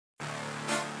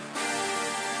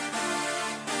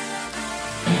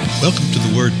Welcome to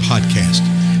the Word Podcast.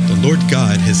 The Lord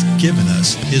God has given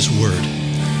us His Word.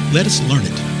 Let us learn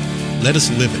it. Let us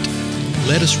live it.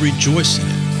 Let us rejoice in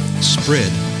it.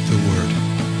 Spread the Word.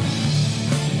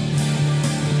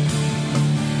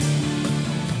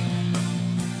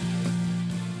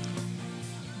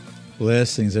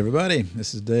 Blessings, everybody.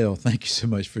 This is Dale. Thank you so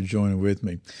much for joining with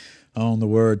me on the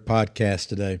Word Podcast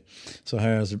today. So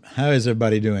how is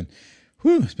everybody doing?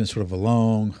 Whew, it's been sort of a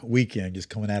long weekend, just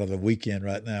coming out of the weekend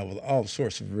right now with all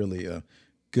sorts of really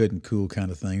good and cool kind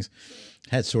of things.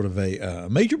 Had sort of a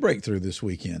major breakthrough this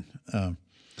weekend.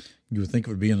 You would think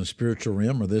it would be in the spiritual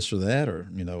realm or this or that,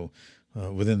 or,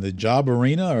 within the job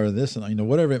arena or this, and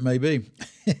whatever it may be.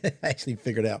 I actually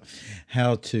figured out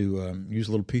how to use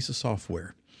a little piece of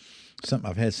software, something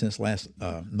I've had since last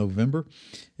November,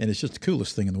 and it's just the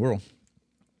coolest thing in the world.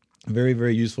 Very,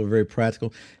 very useful, very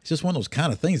practical. It's just one of those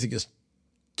kind of things that just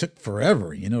took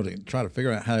forever, to try to figure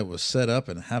out how it was set up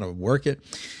and how to work it.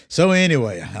 So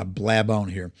anyway, I blab on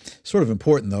here. Sort of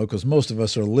important, though, because most of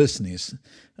us are listening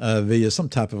via some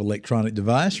type of electronic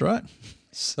device, right?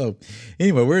 So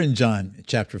anyway, we're in John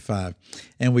chapter 5,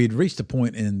 and we'd reached a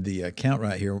point in the account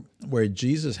right here where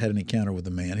Jesus had an encounter with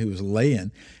a man who was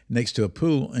laying next to a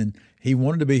pool, and he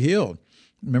wanted to be healed.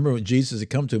 Remember when Jesus had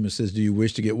come to him and says, "Do you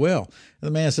wish to get well?" And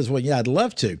the man says, "Well, yeah, I'd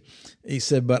love to." He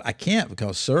said, "But I can't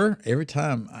because, sir, every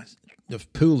time the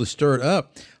pool is stirred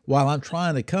up while I'm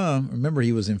trying to come," remember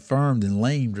he was infirmed and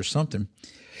lamed or something.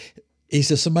 He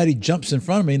says, "Somebody jumps in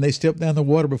front of me and they step down the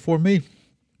water before me,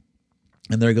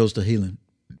 and there goes the healing."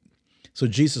 So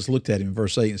Jesus looked at him in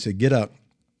verse 8 and said, "Get up,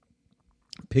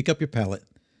 pick up your pallet,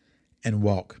 and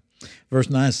walk."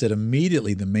 Verse 9 said,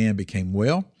 "Immediately the man became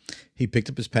well. He picked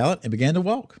up his pallet and began to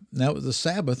walk." Now it was the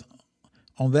Sabbath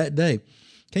on that day.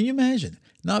 Can you imagine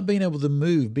not being able to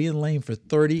move, being lame for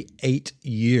 38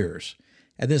 years,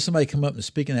 and then somebody come up and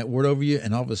speaking that word over you,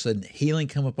 and all of a sudden healing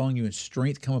come upon you and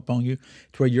strength come upon you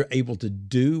to where you're able to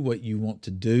do what you want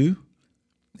to do?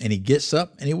 And he gets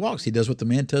up and he walks. He does what the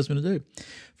man tells him to do.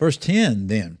 Verse 10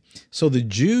 then, "So the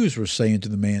Jews were saying to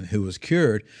the man who was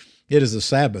cured, 'It is the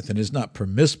Sabbath, and it is not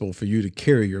permissible for you to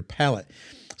carry your pallet.'"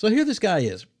 So here this guy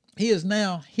is. He is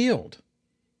now healed.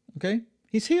 Okay?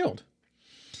 He's healed.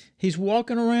 He's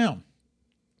walking around.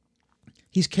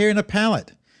 He's carrying a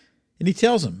pallet. And he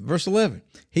tells him, verse 11,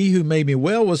 "He who made me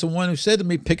well was the one who said to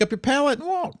me, 'Pick up your pallet and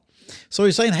walk.'" So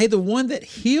he's saying, hey, the one that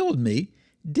healed me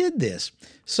did this.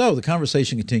 So the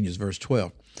conversation continues, verse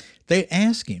 12. They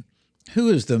ask him, "Who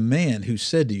is the man who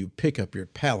said to you, 'Pick up your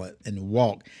pallet and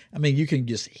walk'?" I mean, you can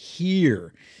just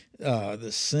hear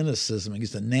the cynicism and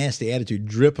just the nasty attitude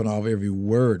dripping off every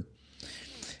word.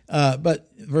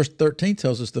 But verse 13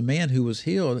 tells us the man who was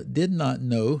healed did not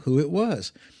know who it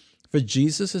was, for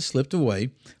Jesus had slipped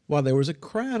away while there was a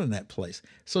crowd in that place.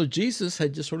 So Jesus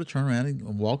had just sort of turned around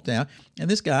and walked out, and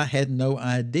this guy had no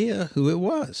idea who it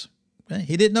was. Okay?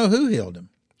 He didn't know who healed him.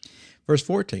 Verse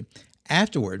 14,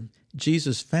 "Afterward,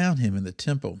 Jesus found him in the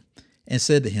temple and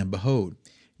said to him, 'Behold,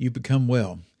 you become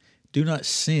well. Do not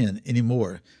sin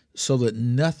anymore, so that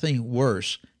nothing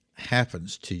worse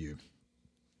happens to you.'"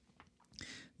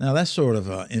 Now, that's sort of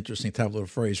an interesting type of little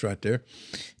phrase right there.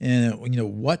 And,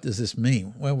 what does this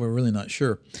mean? Well, we're really not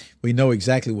sure. We know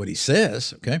exactly what he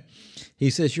says, okay?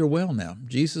 He says, "You're well now."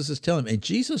 Jesus is telling him, and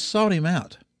Jesus sought him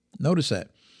out. Notice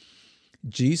that.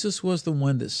 Jesus was the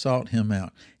one that sought him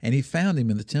out, and he found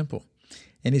him in the temple.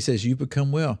 And he says, "You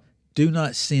become well. Do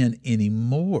not sin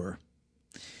anymore."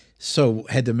 So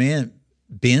had the man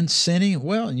been sinning?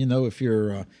 Well, if you're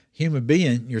a human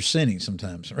being, you're sinning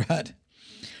sometimes, right?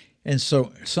 And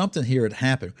so something here had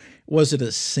happened. Was it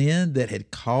a sin that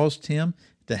had caused him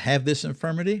to have this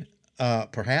infirmity?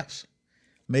 Perhaps,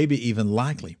 maybe even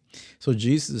likely. So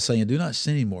Jesus is saying, do not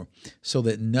sin anymore, so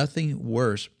that nothing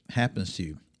worse happens to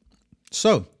you.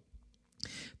 So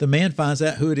the man finds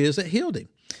out who it is that healed him.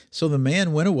 So the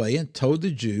man went away and told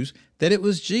the Jews that it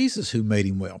was Jesus who made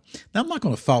him well. Now, I'm not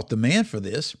going to fault the man for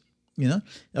this.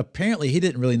 Apparently he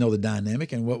didn't really know the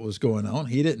dynamic and what was going on.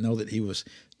 He didn't know that he was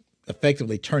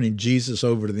effectively turning Jesus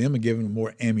over to them and giving them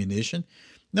more ammunition.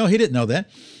 No, he didn't know that.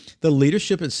 The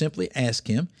leadership had simply asked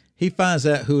him. He finds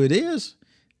out who it is,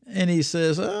 and he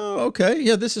says, "Oh, okay,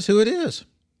 yeah, this is who it is."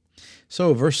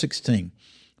 So verse 16,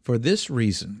 "For this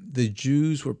reason, the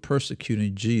Jews were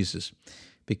persecuting Jesus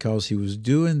because he was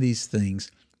doing these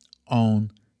things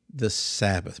on the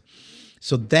Sabbath."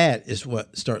 So that is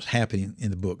what starts happening in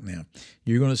the book now.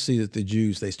 You're going to see that the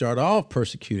Jews, they start off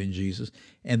persecuting Jesus,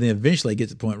 and then eventually get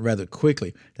to the point rather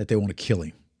quickly that they want to kill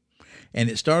him. And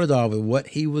it started off with what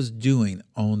he was doing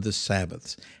on the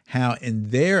Sabbaths, how in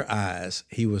their eyes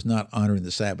he was not honoring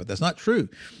the Sabbath. That's not true.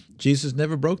 Jesus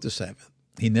never broke the Sabbath.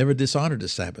 He never dishonored the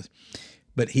Sabbath.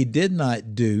 But he did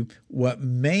not do what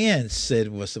man said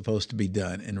was supposed to be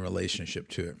done in relationship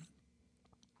to it.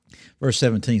 Verse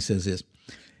 17 says this.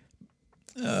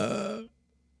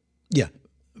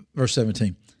 Verse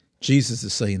 17. Jesus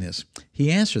is saying this.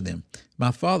 He answered them,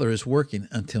 my Father is working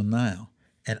until now,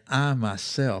 and I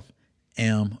myself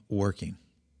am working.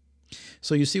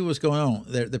 So you see what's going on.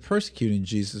 They're persecuting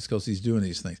Jesus because he's doing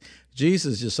these things.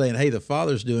 Jesus is just saying, hey, the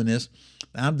Father's doing this.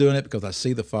 I'm doing it because I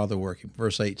see the Father working.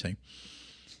 Verse 18.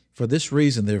 For this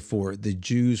reason, therefore, the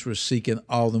Jews were seeking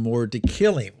all the more to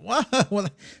kill him. Well,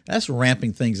 that's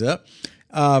ramping things up.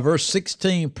 Verse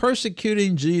 16,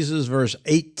 persecuting Jesus. Verse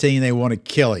 18, they want to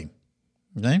kill him.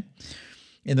 Okay?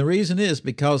 And the reason is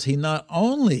because he not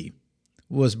only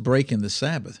was breaking the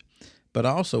Sabbath, but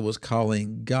also was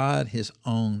calling God his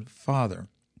own Father,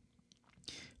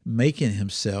 making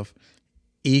himself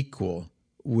equal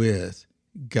with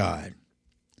God.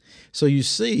 So you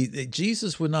see that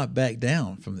Jesus would not back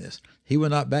down from this. He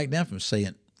would not back down from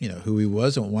saying, who he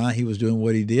was and why he was doing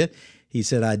what he did. He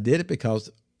said, I did it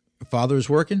because the Father is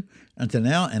working until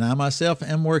now, and I myself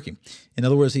am working. In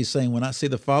other words, he's saying, when I see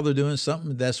the Father doing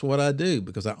something, that's what I do,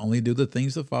 because I only do the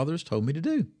things the Father has told me to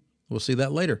do. We'll see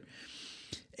that later.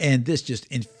 And this just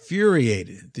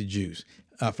infuriated the Jews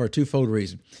for a twofold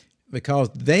reason. Because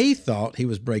they thought he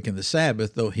was breaking the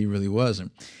Sabbath, though he really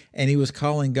wasn't. And he was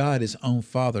calling God his own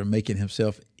Father, making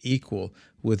himself equal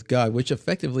with God, which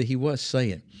effectively he was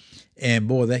saying. And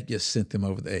boy, that just sent them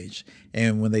over the edge.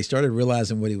 And when they started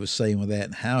realizing what he was saying with that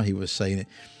and how he was saying it,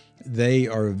 they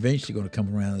are eventually going to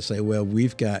come around and say, well,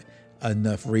 we've got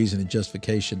enough reason and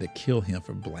justification to kill him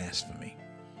for blasphemy.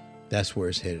 That's where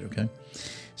it's headed, okay?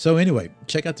 So anyway,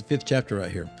 check out the 5th chapter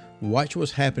right here. Watch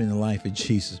what's happening in the life of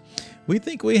Jesus. We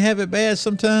think we have it bad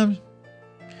sometimes.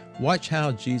 Watch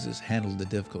how Jesus handled the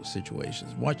difficult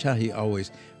situations. Watch how he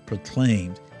always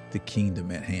proclaimed the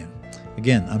kingdom at hand.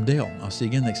 Again, I'm Dale. I'll see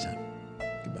you again next time.